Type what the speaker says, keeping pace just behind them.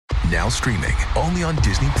Now streaming only on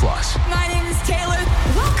Disney+. My name is Taylor.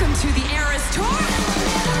 Welcome to the Eras Tour.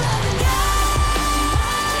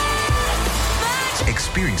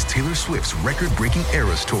 Experience Taylor Swift's record-breaking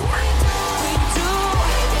Eras Tour.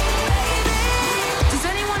 Does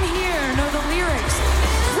anyone here know the lyrics?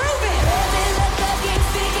 Prove it!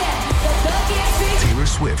 Taylor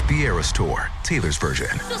Swift The Eras Tour, Taylor's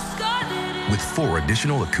version, with 4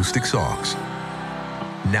 additional acoustic songs.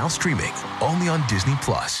 Now streaming only on Disney+.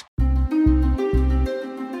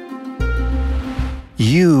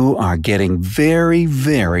 You are getting very,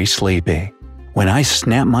 very sleepy. When I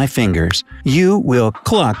snap my fingers, you will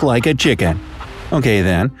cluck like a chicken. Okay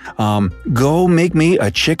then, go make me a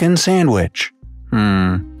chicken sandwich.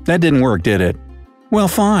 That didn't work, did it? Well,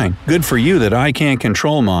 fine. Good for you that I can't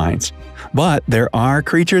control minds. But there are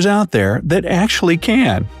creatures out there that actually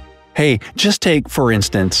can. Hey, just take, for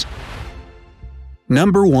instance,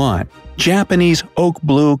 Number 1. Japanese oak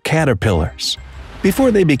blue caterpillars. Before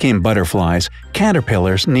they became butterflies,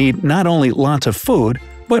 caterpillars need not only lots of food,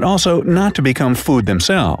 but also not to become food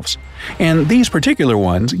themselves. And these particular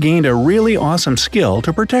ones gained a really awesome skill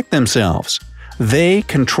to protect themselves. They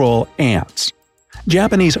control ants.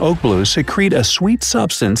 Japanese oak blues secrete a sweet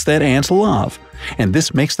substance that ants love, and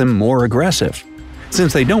this makes them more aggressive.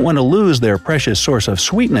 Since they don't want to lose their precious source of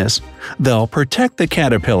sweetness, they'll protect the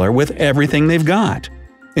caterpillar with everything they've got.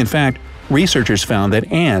 In fact, researchers found that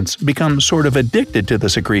ants become sort of addicted to the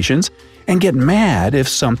secretions and get mad if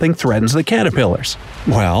something threatens the caterpillars.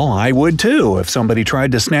 Well, I would too if somebody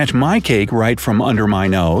tried to snatch my cake right from under my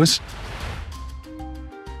nose.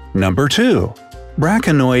 Number 2.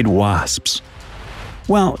 Braconid wasps.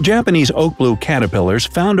 Well, Japanese oak blue caterpillars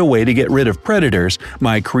found a way to get rid of predators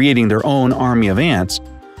by creating their own army of ants.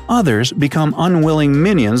 Others become unwilling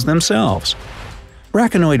minions themselves.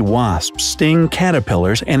 Braconid wasps sting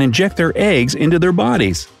caterpillars and inject their eggs into their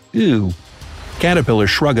bodies. Ew. Caterpillars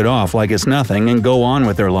shrug it off like it's nothing and go on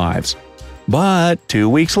with their lives. But 2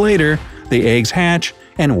 weeks later, the eggs hatch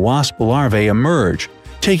and wasp larvae emerge,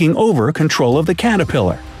 taking over control of the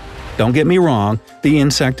caterpillar. Don't get me wrong, the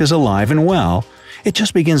insect is alive and well. It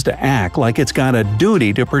just begins to act like it's got a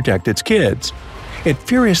duty to protect its kids. It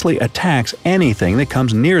furiously attacks anything that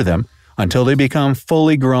comes near them until they become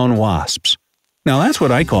fully grown wasps. Now that's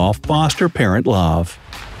what I call foster parent love.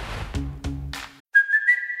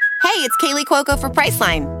 Hey, it's Kaylee Cuoco for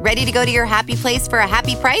Priceline. Ready to go to your happy place for a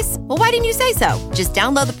happy price? Well, why didn't you say so? Just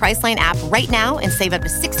download the Priceline app right now and save up to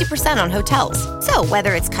 60% on hotels. So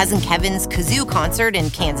whether it's Cousin Kevin's Kazoo Concert in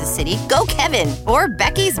Kansas City, go Kevin, or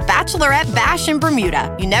Becky's Bachelorette Bash in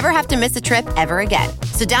Bermuda, you never have to miss a trip ever again.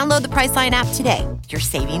 So download the Priceline app today. Your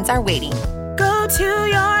savings are waiting. Go to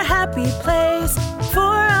your happy place for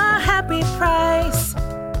a happy price.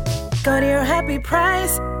 Go to your happy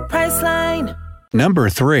price, Priceline. Number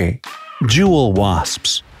 3. Jewel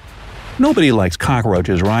wasps. Nobody likes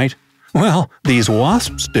cockroaches, right? Well, these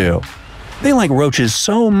wasps do. They like roaches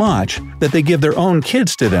so much that they give their own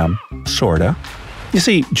kids to them, sorta. You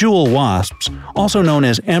see, jewel wasps, also known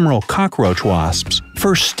as emerald cockroach wasps,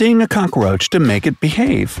 first sting a cockroach to make it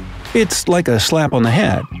behave. It's like a slap on the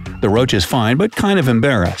head. The roach is fine but kind of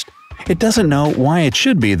embarrassed. It doesn't know why it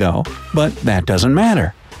should be though, but that doesn't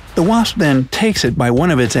matter. The wasp then takes it by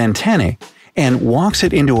one of its antennae and walks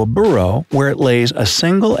it into a burrow where it lays a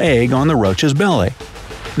single egg on the roach's belly.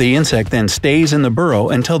 The insect then stays in the burrow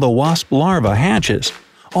until the wasp larva hatches,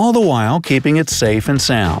 all the while keeping it safe and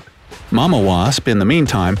sound. Mama wasp, in the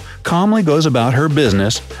meantime, calmly goes about her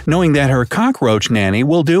business, knowing that her cockroach nanny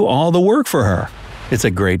will do all the work for her. It's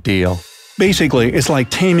a great deal. Basically, it's like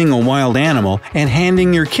taming a wild animal and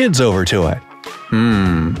handing your kids over to it.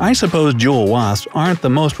 I suppose jewel wasps aren't the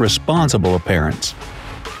most responsible of parents.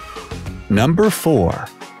 Number 4.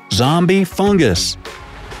 Zombie fungus.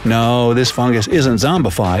 No, this fungus isn't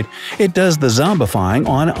zombified, it does the zombifying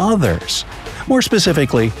on others. More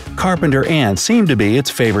specifically, carpenter ants seem to be its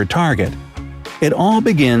favorite target. It all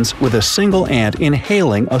begins with a single ant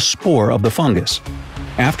inhaling a spore of the fungus.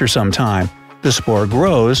 After some time, the spore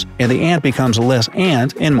grows and the ant becomes less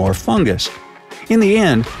ant and more fungus. In the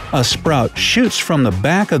end, a sprout shoots from the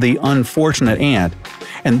back of the unfortunate ant,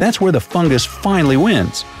 and that's where the fungus finally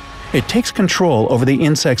wins. It takes control over the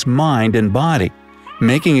insect's mind and body,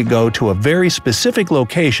 making it go to a very specific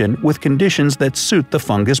location with conditions that suit the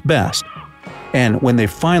fungus best. And when they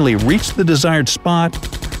finally reach the desired spot,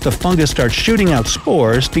 the fungus starts shooting out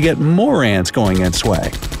spores to get more ants going its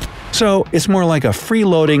way. So it's more like a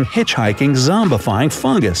freeloading, hitchhiking, zombifying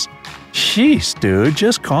fungus. Jeez, dude,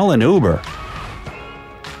 just call an Uber.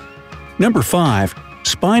 Number 5.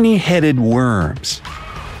 Spiny-headed worms.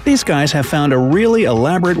 These guys have found a really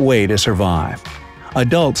elaborate way to survive.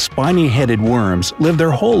 Adult spiny-headed worms live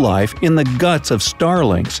their whole life in the guts of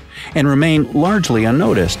starlings and remain largely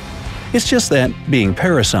unnoticed. It's just that, being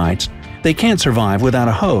parasites, they can't survive without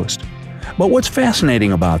a host. But what's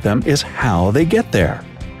fascinating about them is how they get there.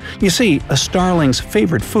 You see, a starling's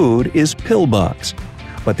favorite food is pill bugs.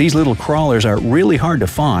 But these little crawlers are really hard to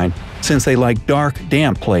find since they like dark,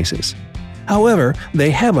 damp places. However,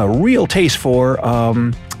 they have a real taste for,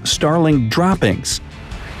 starling droppings.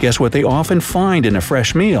 Guess what they often find in a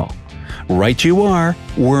fresh meal? Right you are,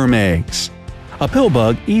 worm eggs. A pill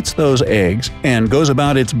bug eats those eggs and goes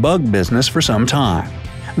about its bug business for some time.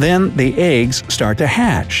 Then the eggs start to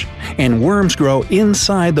hatch, and worms grow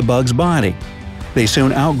inside the bug's body. They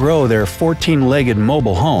soon outgrow their 14-legged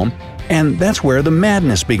mobile home, and that's where the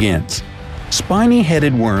madness begins.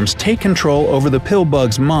 Spiny-headed worms take control over the pill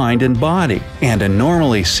bug's mind and body, and a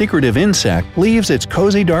normally secretive insect leaves its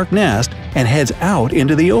cozy dark nest and heads out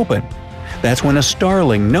into the open. That's when a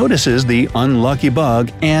starling notices the unlucky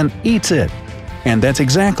bug and eats it. And that's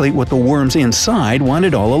exactly what the worms inside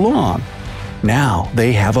wanted all along. Now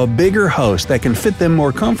they have a bigger host that can fit them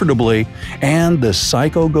more comfortably, and the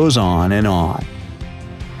cycle goes on and on.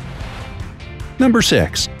 Number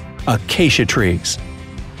 6. Acacia trees.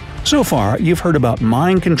 So far, you've heard about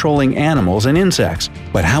mind-controlling animals and insects,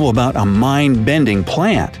 but how about a mind-bending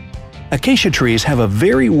plant? Acacia trees have a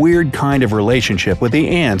very weird kind of relationship with the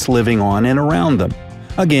ants living on and around them.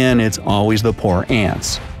 Again, it's always the poor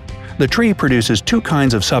ants. The tree produces two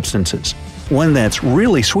kinds of substances, one that's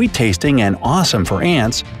really sweet-tasting and awesome for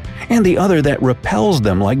ants, and the other that repels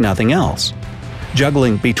them like nothing else.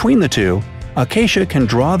 Juggling between the two, acacia can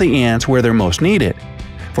draw the ants where they're most needed.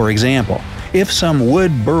 For example, if some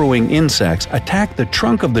wood-burrowing insects attack the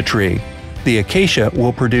trunk of the tree, the acacia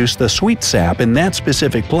will produce the sweet sap in that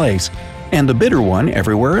specific place and the bitter one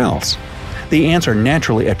everywhere else. The ants are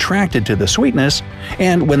naturally attracted to the sweetness,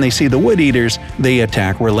 and when they see the wood eaters, they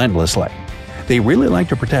attack relentlessly. They really like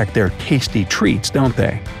to protect their tasty treats, don't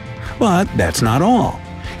they? But that's not all.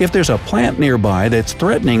 If there's a plant nearby that's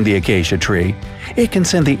threatening the acacia tree, it can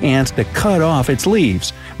send the ants to cut off its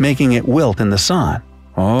leaves, making it wilt in the sun.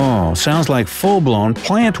 Oh, sounds like full-blown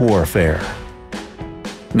plant warfare.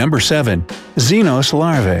 Number 7. Xenos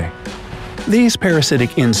larvae. These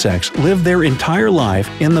parasitic insects live their entire life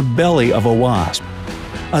in the belly of a wasp.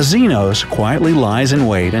 A xenos quietly lies in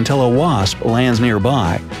wait until a wasp lands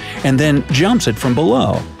nearby, and then jumps it from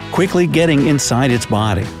below, quickly getting inside its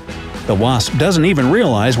body. The wasp doesn't even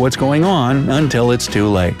realize what's going on until it's too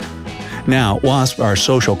late. Now, wasps are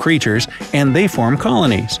social creatures, and they form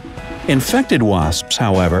colonies. Infected wasps,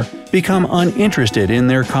 however, become uninterested in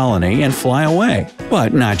their colony and fly away.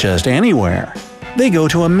 But not just anywhere. They go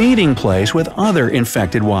to a meeting place with other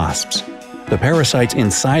infected wasps. The parasites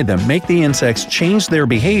inside them make the insects change their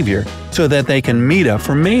behavior so that they can meet up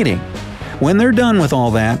for mating. When they're done with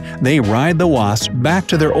all that, they ride the wasps back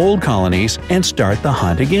to their old colonies and start the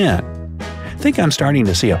hunt again. I think I'm starting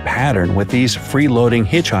to see a pattern with these freeloading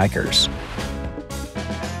hitchhikers.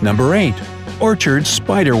 Number 8. Orchard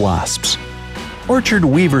spider wasps. Orchard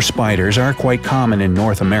weaver spiders are quite common in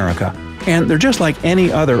North America, and they're just like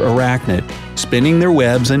any other arachnid, spinning their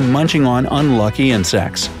webs and munching on unlucky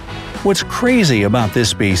insects. What's crazy about this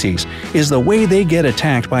species is the way they get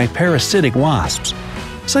attacked by parasitic wasps.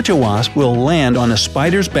 Such a wasp will land on a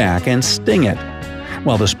spider's back and sting it.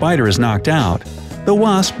 While the spider is knocked out, the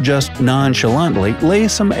wasp just nonchalantly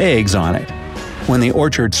lays some eggs on it. When the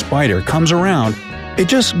orchard spider comes around, it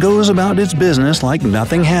just goes about its business like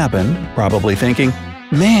nothing happened, probably thinking,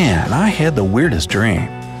 "Man, I had the weirdest dream."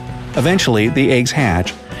 Eventually, the eggs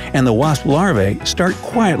hatch, and the wasp larvae start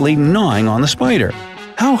quietly gnawing on the spider.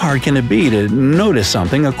 How hard can it be to notice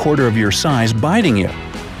something a quarter of your size biting you?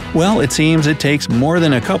 Well, it seems it takes more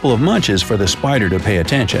than a couple of munches for the spider to pay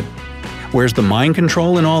attention. Where's the mind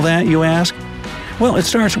control in all that, you ask? Well, it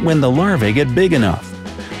starts when the larvae get big enough.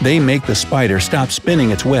 They make the spider stop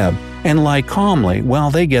spinning its web and lie calmly while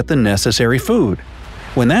they get the necessary food.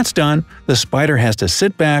 When that's done, the spider has to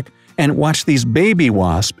sit back and watch these baby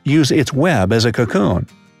wasps use its web as a cocoon.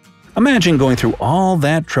 Imagine going through all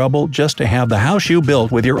that trouble just to have the house you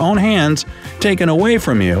built with your own hands taken away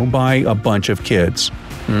from you by a bunch of kids.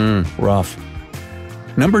 Rough.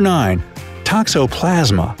 Number 9.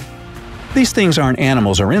 Toxoplasma. These things aren't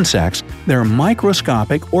animals or insects, they're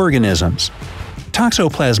microscopic organisms.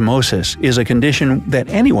 Toxoplasmosis is a condition that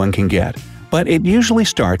anyone can get, but it usually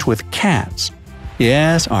starts with cats.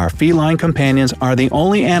 Yes, our feline companions are the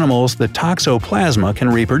only animals the toxoplasma can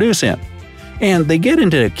reproduce in. And they get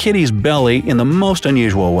into a kitty's belly in the most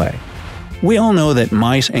unusual way. We all know that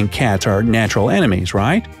mice and cats are natural enemies,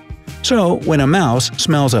 right? So when a mouse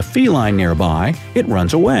smells a feline nearby, it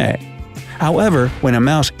runs away. However, when a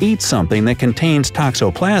mouse eats something that contains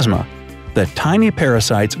toxoplasma, the tiny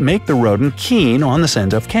parasites make the rodent keen on the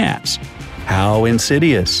scent of cats. How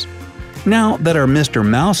insidious! Now that our Mr.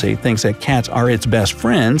 Mousy thinks that cats are its best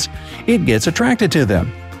friends, it gets attracted to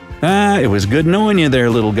them. It was good knowing you there,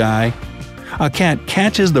 little guy. A cat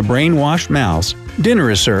catches the brainwashed mouse,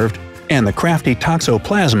 dinner is served, and the crafty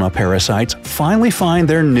toxoplasma parasites finally find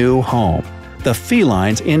their new home, the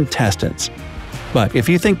feline's intestines. But if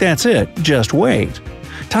you think that's it, just wait.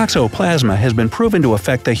 Toxoplasma has been proven to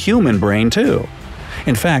affect the human brain too.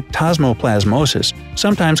 In fact, toxoplasmosis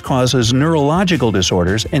sometimes causes neurological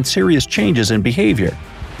disorders and serious changes in behavior.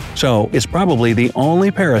 So it's probably the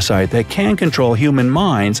only parasite that can control human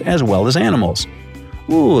minds as well as animals.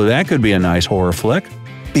 Ooh, that could be a nice horror flick.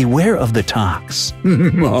 Beware of the tox.